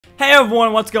Hey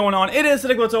everyone, what's going on? It is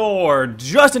BliTzz or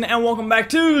Justin, and welcome back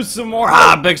to some more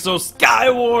Hypixel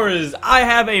Skywars. I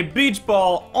have a beach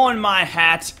ball on my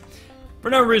hat. For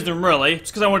no reason really,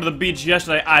 just because I went to the beach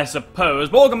yesterday, I suppose.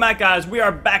 But welcome back, guys. We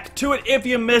are back to it. If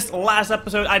you missed last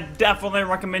episode, I definitely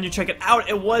recommend you check it out.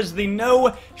 It was the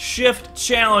no shift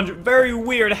challenge. Very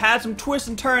weird. Had some twists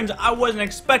and turns I wasn't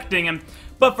expecting.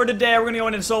 But for today, we're going to go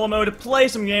into solo mode, play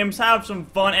some games, have some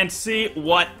fun, and see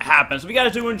what happens. So if you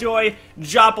guys do enjoy,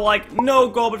 drop a like. No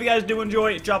goal, but if you guys do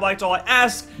enjoy, drop a like. That's all I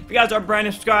ask. If you guys are brand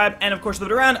new, subscribe, and of course,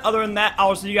 leave it around. Other than that,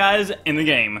 I'll see you guys in the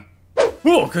game.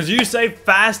 Whew, could you say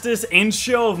fastest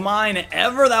intro of mine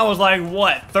ever? That was like,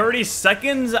 what, 30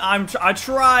 seconds? I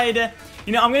tried.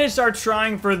 You know, I'm going to start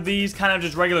trying for these kind of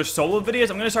just regular solo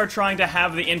videos. I'm going to start trying to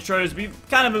have the intros be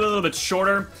kind of a little bit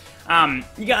shorter.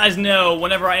 You guys know,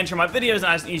 whenever I enter my videos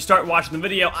and you start watching the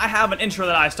video, I have an intro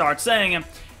that I start saying,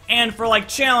 and for like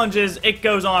challenges, it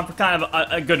goes on for kind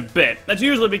of a good bit. That's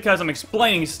usually because I'm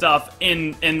explaining stuff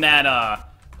in that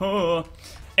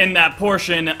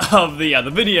portion of the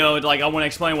video. Like, I want to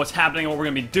explain what's happening and what we're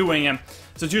gonna be doing, and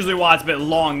so it's usually why it's a bit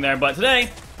long there. But today,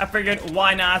 I figured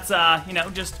why not, you know,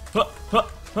 just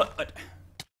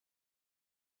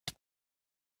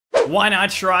why not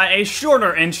try a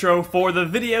shorter intro for the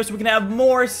video so we can have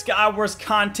more Skywars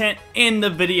content in the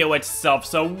video itself.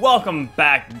 So welcome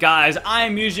back, guys. I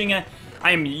am using, I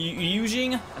sound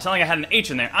like I had an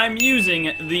H in there. I'm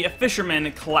using the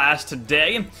Fisherman class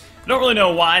today. I don't really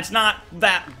know why. It's not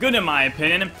that good in my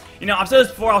opinion. You know, I've said this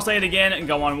before, I'll say it again, and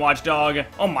go on Watchdog.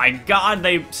 Oh my god,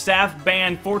 they staff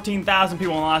banned 14,000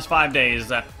 people in the last 5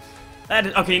 days.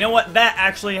 Okay, you know what? That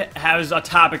actually has a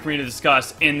topic for me to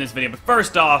discuss in this video. But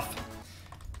first off,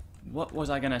 what was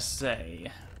I gonna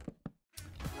say?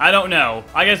 I don't know.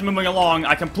 I guess moving along,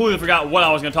 I completely forgot what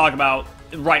I was gonna talk about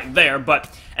right there.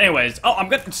 But anyways, oh, I'm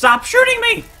gonna stop shooting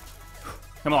me.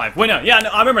 I'm alive. Wait, no, yeah, no,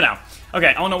 I remember now. Okay,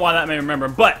 I don't know why that made me remember,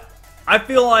 but I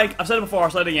feel like, I've said it before, I'll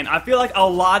say it again, I feel like a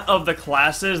lot of the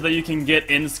classes that you can get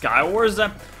in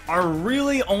Skywars are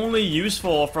really only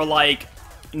useful for, like,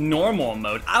 normal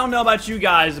mode. I don't know about you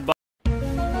guys, but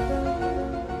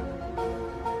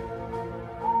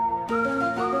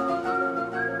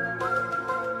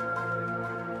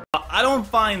I don't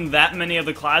find that many of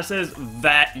the classes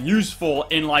that useful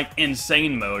in, like,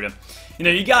 insane mode. You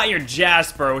know, you got your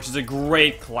Jasper, which is a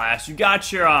great class. You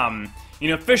got your, you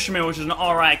know, Fisherman, which is an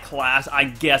alright class, I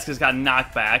guess, because it's got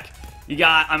knockback. You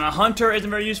got, a Hunter isn't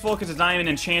very useful because it's not even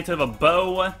enchanted of a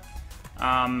bow.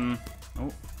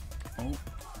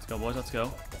 Let's go, boys, let's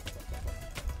go.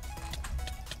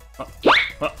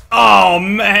 Oh,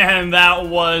 man, that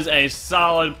was a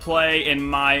solid play in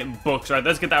my books. All right,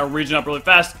 let's get that region up really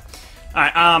fast. All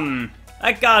right,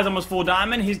 that guy's almost full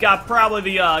diamond. He's got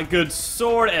probably the good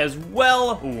sword as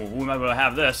well. Ooh, we might be able to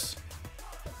have this.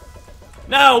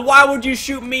 No, why would you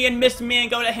shoot me and miss me and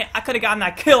go to him? I could have gotten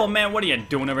that kill, man. What are you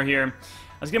doing over here?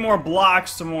 Let's get more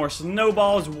blocks, some more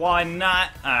snowballs. Why not?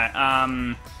 All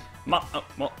right,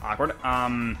 well, awkward.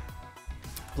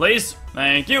 Please?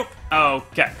 Thank you.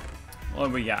 Okay. What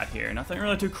do we got here? Nothing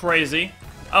really too crazy.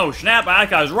 Oh, snap. That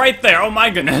guy's right there. Oh, my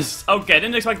goodness. Okay,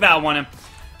 didn't expect that one.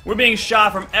 We're being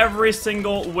shot from every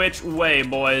single which way,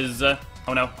 boys. Oh,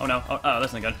 no. Oh, no. Oh,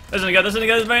 this isn't good. This isn't good. This isn't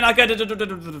good. This is very not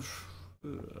good.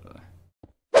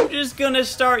 I'm just gonna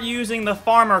start using the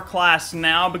Farmer class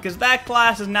now, because that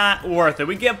class is not worth it.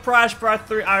 We get prize for our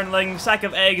 3 iron leggings, sack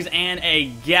of eggs, and a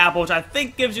gap, which I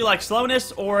think gives you, like,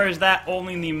 slowness, or is that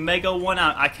only the mega one?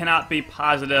 I cannot be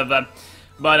positive.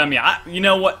 But, yeah, you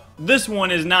know what? This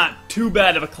one is not too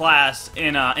bad of a class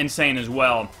in Insane as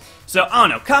well. So, I don't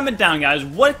know. Comment down, guys.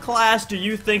 What class do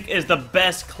you think is the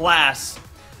best class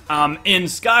in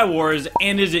Skywars,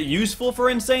 and is it useful for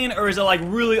Insane, or is it, like,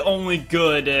 really only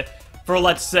good for,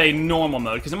 let's say, normal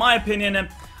mode? Because in my opinion,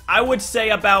 I would say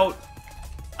about,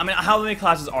 I mean, how many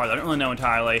classes are there? I don't really know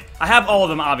entirely. I have all of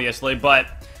them, obviously, but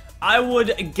I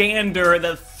would gander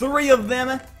that 3 of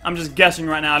them, I'm just guessing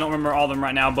right now, I don't remember all of them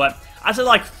right now, but I said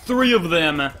like 3 of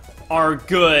them are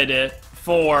good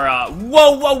for,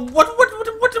 whoa, what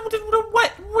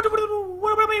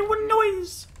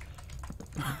noise?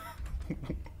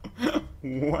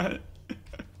 What?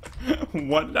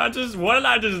 What did I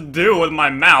just do with my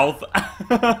mouth?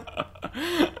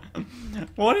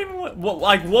 What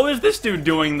was this dude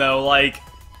doing, though? Like,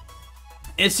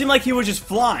 it seemed like he was just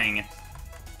flying.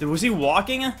 Was he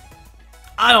walking?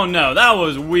 I don't know. That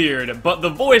was weird. But the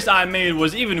voice I made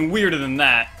was even weirder than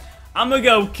that. I'm gonna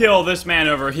go kill this man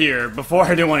over here before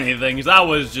I do anything, because that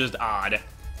was just odd.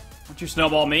 Don't you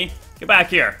snowball me? Get back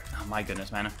here. Oh, my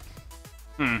goodness, man.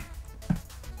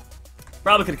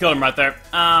 Probably could have killed him right there.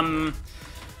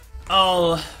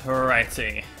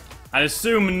 Alrighty. I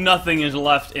assume nothing is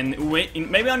left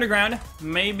maybe underground.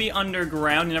 Maybe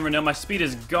underground. You never know. My speed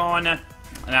is gone.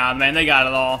 Nah, man, they got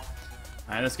it all.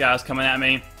 Alright, this guy's coming at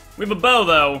me. We have a bow,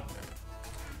 though.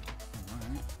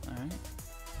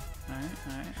 Alright.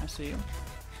 I see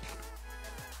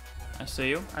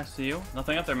you. I see you.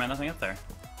 Nothing up there, man. Nothing up there.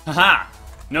 Haha!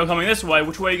 No coming this way.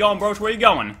 Which way you going, bro? Which way you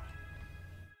going?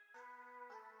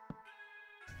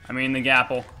 I mean the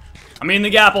gapple.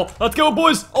 Let's go,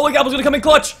 boys! Oh, the gapple's gonna come in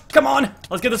clutch! Come on!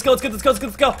 Let's get this kill, let's get this kill!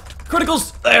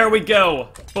 Criticals! There we go!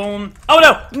 Boom. Oh,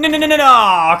 no!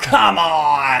 No! Come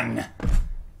on!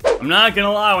 I'm not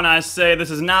gonna lie when I say this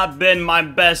has not been my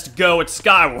best go at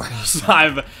Skywars.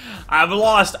 I've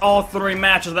lost all 3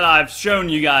 matches that I've shown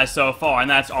you guys so far, and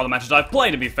that's all the matches I've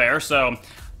played, to be fair, so...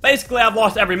 Basically, I've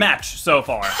lost every match so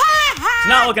far. It's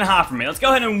not looking hot for me. Let's go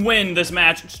ahead and win this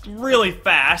match just really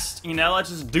fast. You know,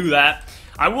 let's just do that.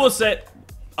 I will say...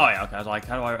 Oh, yeah, okay. I was like,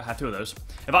 how do I have 2 of those?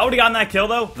 If I would've gotten that kill,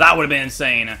 though, that would've been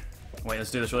insane. Wait, let's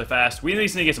do this really fast. We at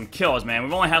least need to get some kills, man.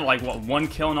 We've only had, like, what, 1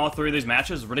 kill in all 3 of these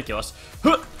matches? It's ridiculous.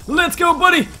 Huh, let's go,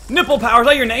 buddy! Nipple power, is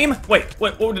that your name? Wait,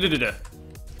 what did it do?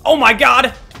 Oh, my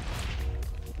God!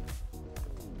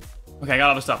 Okay, I got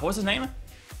all this stuff. What was his name?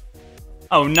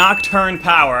 Oh, Nocturne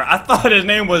Power. I thought his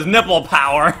name was Nipple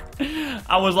Power.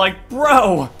 I was like,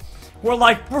 bro, we're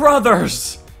like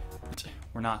brothers.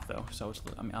 We're not, though, so it's,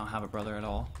 I mean, I don't have a brother at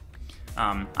all.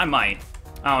 I might.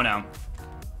 I don't know.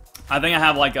 I think I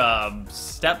have like a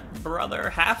step-brother,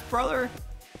 half-brother?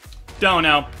 Don't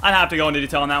know. I'd have to go into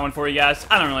detail on that one for you guys.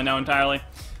 I don't really know entirely.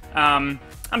 I'm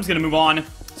just gonna move on.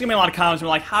 There's gonna be a lot of comments who are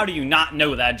like, how do you not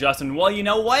know that, Justin? Well, you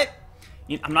know what?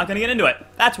 I'm not gonna get into it.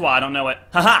 That's why I don't know it.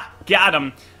 Haha, got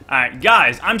him. Alright,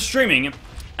 guys, I'm streaming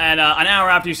at an hour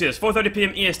after you see this. 4:30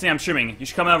 p.m. EST, I'm streaming. You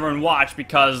should come over and watch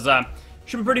because it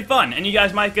should be pretty fun. And you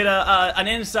guys might get an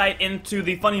insight into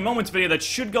the Funny Moments video that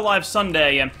should go live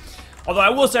Sunday. Although I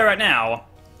will say right now,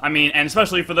 I mean, and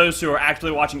especially for those who are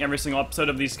actually watching every single episode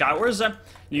of these Skywars,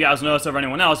 you guys know this over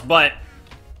anyone else, but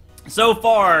so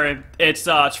far, it's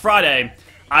Friday.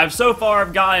 I've so far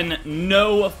gotten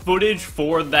no footage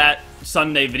for that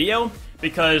Sunday video,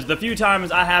 because the few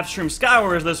times I have streamed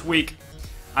Skywars this week,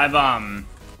 I've,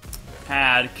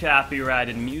 had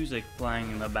copyrighted music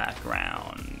playing in the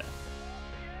background.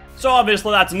 So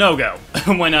obviously that's a no-go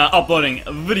when, uploading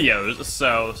videos,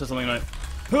 so something like...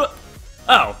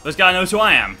 Oh, this guy knows who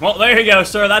I am. Well, there you go,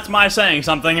 sir, that's my saying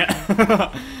something.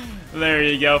 There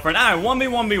you go, for an hour,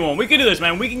 1v1v1. We can do this,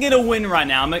 man. We can get a win right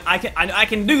now. I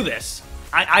can do this.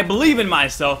 I believe in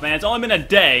myself, man. It's only been a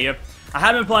day. I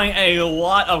have been playing a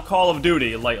lot of Call of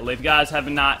Duty lately. If you guys have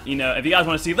not, you know, if you guys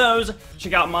want to see those,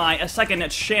 check out my second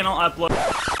channel upload.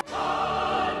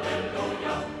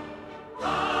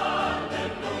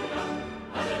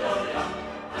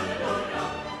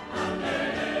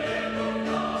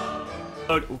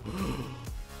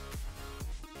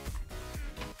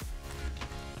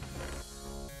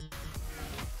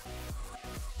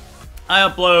 I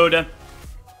upload.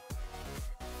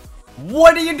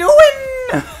 What are you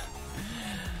doing?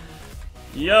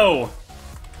 Yo,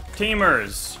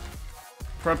 teamers,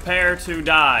 prepare to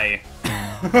die.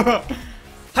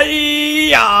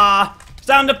 Hey-ya!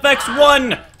 Sound effects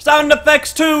 1, sound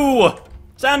effects 2,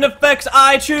 sound effects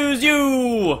I choose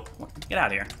you. Get out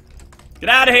of here. Get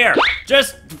out of here.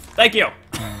 Just, thank you.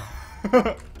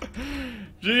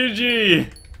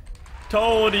 GG.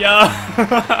 Told ya.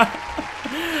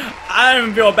 I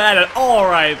didn't feel bad at all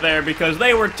right there because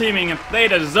they were teaming. They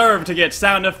deserve to get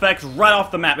sound effects right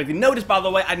off the map. If you notice, by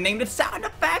the way, I named it sound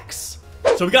effects.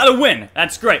 So we got to win.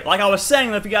 That's great. Like I was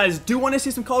saying, if you guys do want to see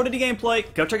some Call of Duty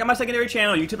gameplay, go check out my secondary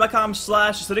channel,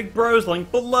 youtube.com/acidicbros, link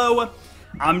below.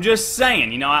 I'm just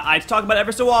saying, you know, I talk about it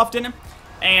every so often,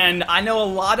 and I know a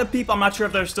lot of people, I'm not sure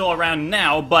if they're still around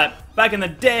now, but back in the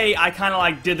day, I kind of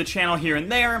like did the channel here and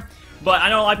there. But I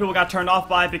know a lot of people got turned off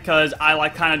by it because I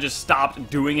like kind of just stopped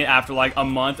doing it after like a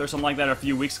month or something like that, or a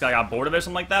few weeks because I got bored of it or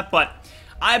something like that. But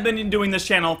I've been doing this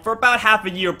channel for about half a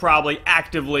year probably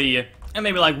actively, and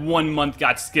maybe like 1 month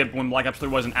got skipped when Black Ops 3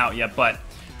 wasn't out yet. But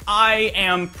I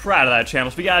am proud of that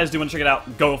channel. So if you guys do want to check it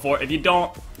out, go for it. If you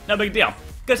don't, no big deal.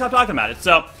 Guys, stop talking about it.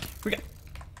 So we got.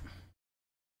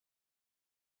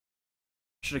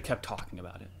 Should have kept talking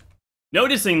about it.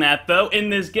 Noticing that, though, in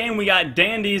this game we got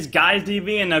Dandy's, Guys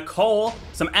DV, and Nicole.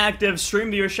 Some active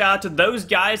stream viewers. Shout out to those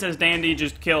guys, as Dandy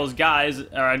just kills guys,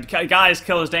 or guys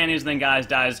kills Dandy's, and then guys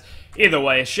dies. Either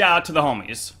way, shout out to the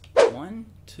homies. 1,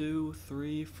 2,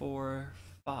 3, 4,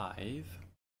 5.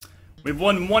 We've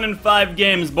won 1 in 5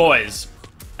 games, boys.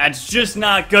 That's just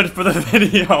not good for the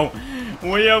video.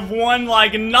 We have won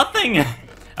like nothing.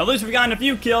 At least we've gotten a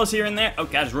few kills here and there.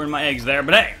 Okay, I just ruined my eggs there,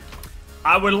 but hey.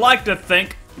 I would like to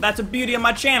think That's the beauty of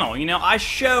my channel. You know, I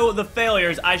show the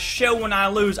failures, I show when I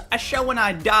lose, I show when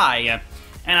I die,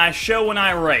 and I show when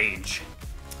I rage.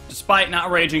 Despite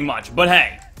not raging much. But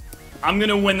hey, I'm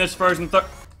gonna win this first and third.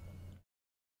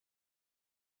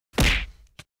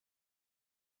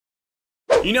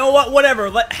 You know what?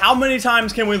 Whatever. How many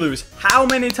times can we lose? How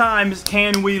many times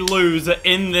can we lose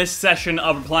in this session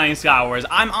of playing Skywars?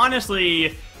 I'm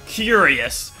honestly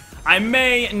curious. I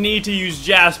may need to use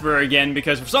Jasper again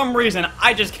because for some reason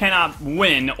I just cannot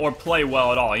win or play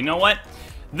well at all. You know what?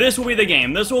 This will be the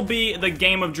game. This will be the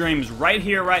game of dreams right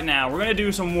here, right now. We're gonna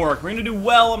do some work. We're gonna do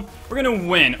well. We're gonna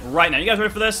win right now. You guys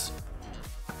ready for this?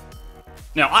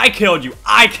 No, I killed you.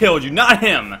 I killed you, not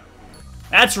him.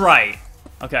 That's right.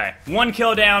 Okay, 1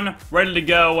 kill down, ready to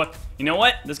go. You know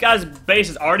what? This guy's base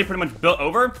is already pretty much built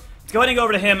over. Let's go ahead and go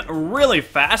over to him really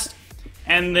fast.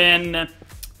 And then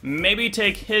maybe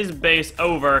take his base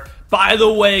over. By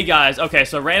the way, guys, okay,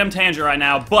 so random tangent right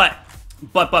now, but.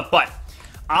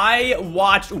 I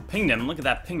watched, ooh, pinged him. Look at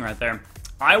that ping right there.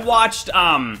 I watched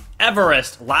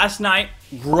Everest last night.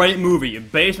 Great movie,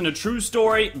 based on a true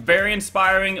story. Very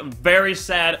inspiring, very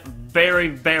sad, very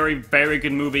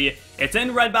good movie. It's in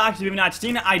Redbox. If you've not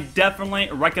seen it, I definitely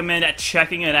recommend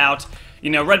checking it out.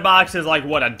 You know, Redbox is like,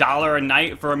 what, $1 a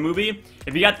night for a movie?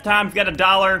 If you got the time, if you got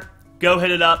 $1, go hit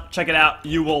it up, check it out.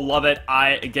 You will love it,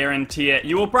 I guarantee it.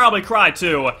 You will probably cry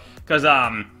too, because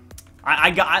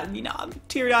I got, you know, I'm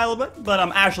teary-eyed a little bit, but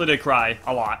Ashley did cry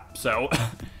a lot, so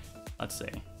let's see.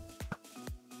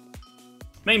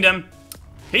 Pinged him.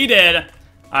 He did.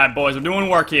 Alright, boys, we're doing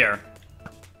work here.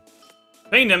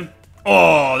 Pinged him.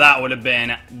 Oh, that would have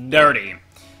been dirty.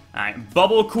 Alright,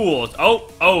 bubble cools.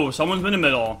 Oh, someone's in the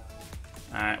middle.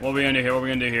 Alright, what are we gonna do here? What are we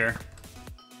gonna do here?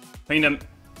 Pinged him.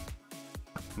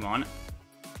 Come on.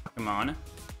 Come on.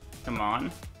 Come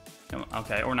on.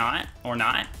 Okay, or not. Or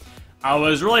not. I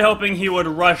was really hoping he would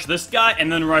rush this guy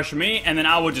and then rush me, and then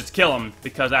I would just kill him,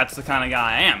 because that's the kind of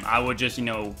guy I am. I would just, you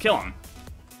know, kill him.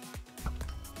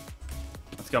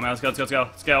 Let's go, man. Let's go, let's go,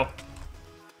 let's go.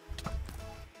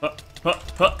 Let's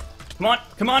go. Come on,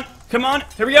 come on, come on.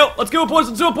 Here we go. Let's go, boys.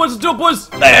 Let's do it, boys. Let's do it, boys.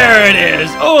 There it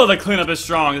is. Oh, the cleanup is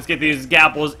strong. Let's get these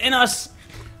gapples in us.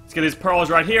 Let's get these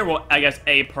pearls right here. Well, I guess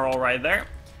a pearl right there.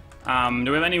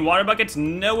 Do we have any water buckets?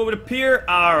 No, it would appear.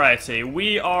 Alrighty.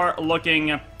 We are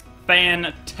looking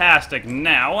fantastic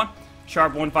now.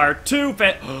 Sharp 1 fire 2.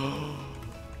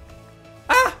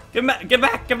 Ah! Get back! Get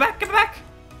back! Get back! Get back!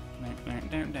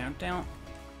 Down.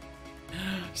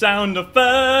 Sound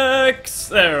effects!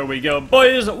 There we go,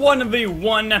 boys.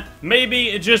 1v1.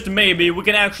 Maybe, just maybe, we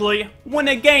can actually win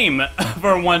a game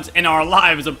for once in our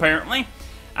lives, apparently.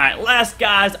 Alright, last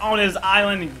guy's on his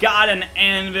island. Got an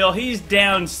anvil. He's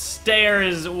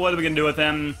downstairs. What are we gonna do with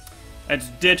him? Let's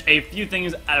ditch a few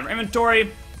things out of our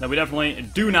inventory that we definitely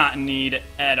do not need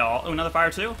at all. Oh, another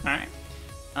fire too?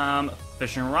 Alright.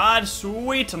 Fishing rod.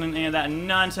 Sweet. I don't need any of that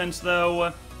nonsense,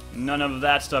 though. None of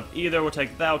that stuff either. We'll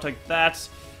take that. We'll take that.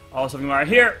 All something right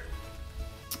here.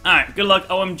 Alright, good luck.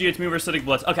 OMG, it's me versus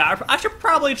BliTzz. Okay, I should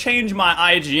probably change my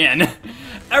IGN.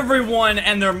 Everyone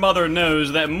and their mother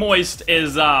knows that Moist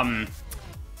is,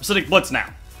 BliTzz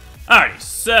now. Alrighty,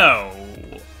 so...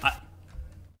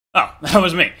 Oh, that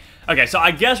was me. Okay, so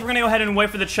I guess we're gonna go ahead and wait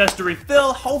for the chest to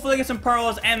refill, hopefully get some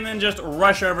pearls, and then just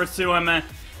rush over to him.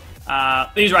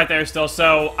 He's right there still,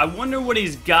 so I wonder what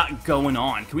he's got going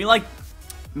on. Can we, like,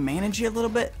 manage it a little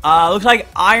bit? Looks like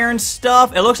iron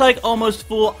stuff. It looks like almost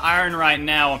full iron right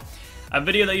now. A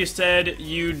video that you said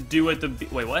you do at the...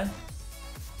 Wait, what?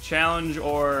 Challenge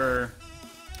or...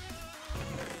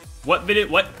 What video?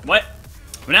 What?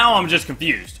 Now I'm just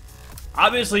confused.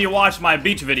 Obviously, you watched my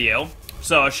beach video.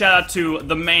 So, shout out to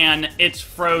the man, It's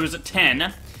Froze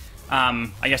 10.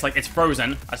 I guess, like, it's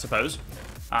frozen, I suppose.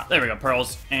 There we go,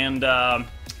 pearls. And, I'm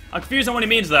confused on what he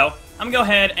means, though. I'm gonna go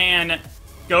ahead and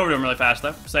go over to him really fast,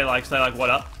 though. Say, like, what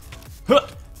up? Huh.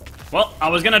 Well, I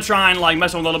was gonna try and, like,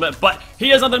 mess with him a little bit, but he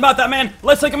has nothing about that, man.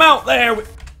 Let's take him out. There we...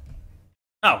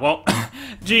 Oh, well,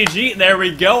 GG, there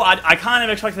we go. I kind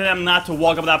of expected them not to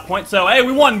walk up at that point, so, hey,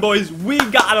 we won, boys. We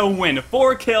gotta win.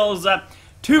 4 kills,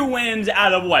 2 wins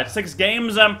out of, what, 6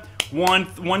 games?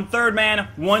 One third, man.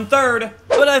 1/3.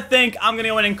 But I think I'm gonna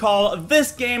go ahead and call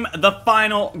this game the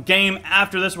final game.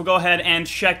 After this, we'll go ahead and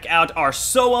check out our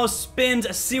solo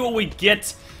spins, see what we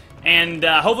get, and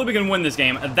hopefully we can win this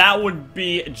game. That would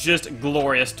be just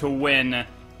glorious to win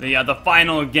the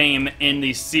final game in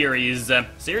the series.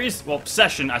 Well,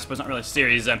 session, I suppose, not really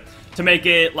series. To make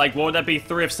it, like, what would that be,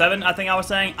 3 of 7, I think I was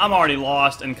saying? I'm already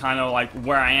lost and kind of, like,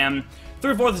 where I am.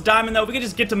 3/4 diamond, though. We can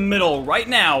just get to middle right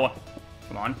now.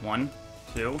 Come on, 1,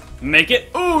 2, make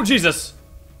it. Oh, Jesus.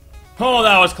 Oh,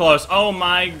 that was close. Oh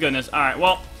my goodness. Alright,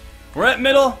 well, we're at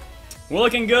middle. We're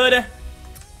looking good.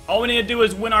 All we need to do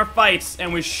is win our fights,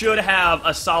 and we should have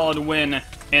a solid win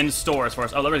in stores for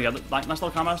us. Oh, there we go. Nice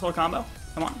little combo, nice little combo.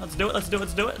 Come on, let's do it, let's do it,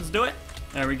 let's do it, let's do it.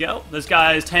 There we go. This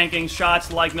guy is tanking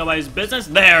shots like nobody's business.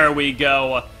 There we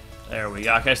go. There we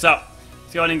go. Okay, so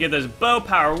let's go ahead and get this bow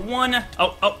power 1.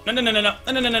 Oh,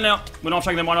 no. We don't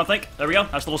strike them one, I don't think. There we go.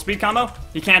 That's a little speed combo.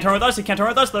 He can't turn with us. He can't turn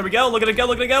with us. There we go. Look at it go.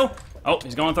 Look at it go. Oh,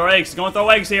 he's going to throw eggs. He's going to throw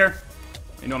eggs here.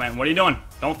 What are you doing, man? What are you doing?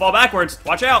 Don't fall backwards.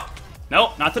 Watch out.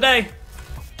 Nope, not today.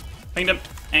 Pinged him.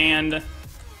 And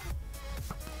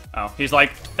oh, he's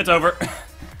like, it's over.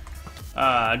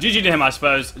 GG to him, I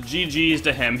suppose. GG's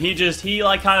to him. He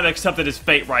like kind of accepted his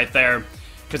fate right there.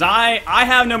 Because I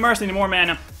have no mercy anymore,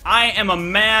 man. I am a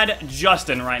mad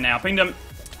Justin right now. Pinged him.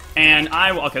 And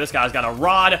okay, this guy's got a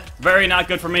rod. Very not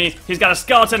good for me. He's got a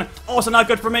skeleton. Also not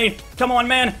good for me. Come on,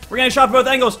 man. We're getting shot from both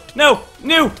angles. No.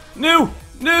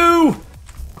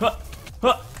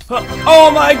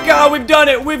 Oh my god, we've done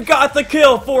it. We've got the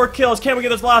kill. 4 kills. Can't we get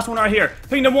this last one right here?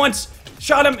 Pinged him once.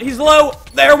 Shot him. He's low.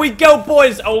 There we go,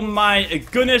 boys. Oh my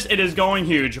goodness, it is going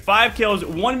huge. 5 kills,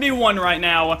 1v1 right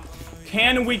now.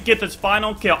 Can we get this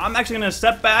final kill? I'm actually going to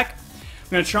step back. I'm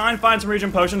going to try and find some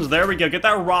regen potions. There we go. Get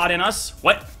that rod in us.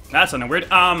 What? That's something weird.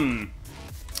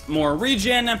 More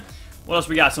regen. What else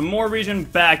we got? Some more regen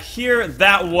back here.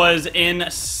 That was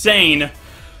insane.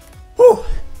 Whew.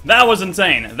 That was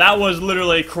insane. That was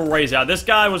literally crazy. This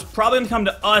guy was probably going to come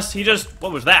to us. He just...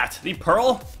 What was that? The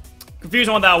Pearl? Confused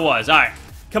on what that was. Alright.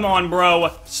 Come on,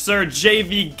 bro. Sir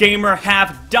JV Gamer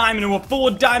half diamond or full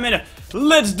diamond.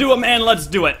 Let's do it, man. Let's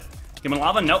do it. Give him a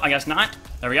lava? No, I guess not.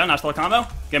 There we go. Nice little combo.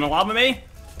 Give him a lava, maybe?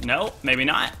 No, maybe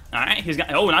not. Alright. He's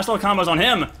got... Oh, nice little combos on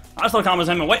him. Nice little combos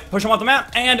on him. Wait, push him off the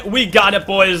map. And we got it,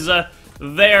 boys.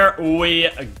 There we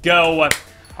go.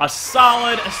 A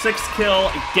solid 6-kill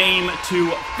game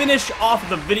to finish off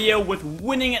the video with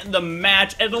winning the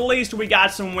match. At least we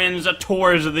got some wins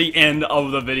towards the end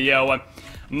of the video.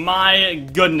 My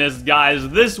goodness, guys,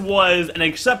 this was an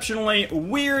exceptionally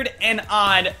weird and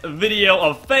odd video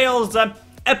of fails,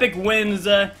 epic wins,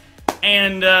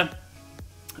 and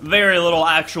very little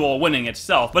actual winning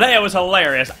itself. But hey, it was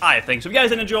hilarious, I think. So if you guys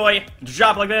did enjoy,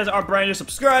 drop a like that, are brand new,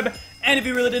 subscribe, and if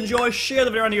you really did enjoy, share the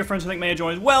video around to your friends who think may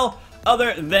enjoy as well.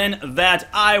 Other than that,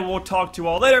 I will talk to you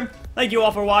all later. Thank you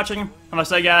all for watching. Have a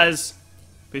say, guys.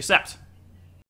 Peace out.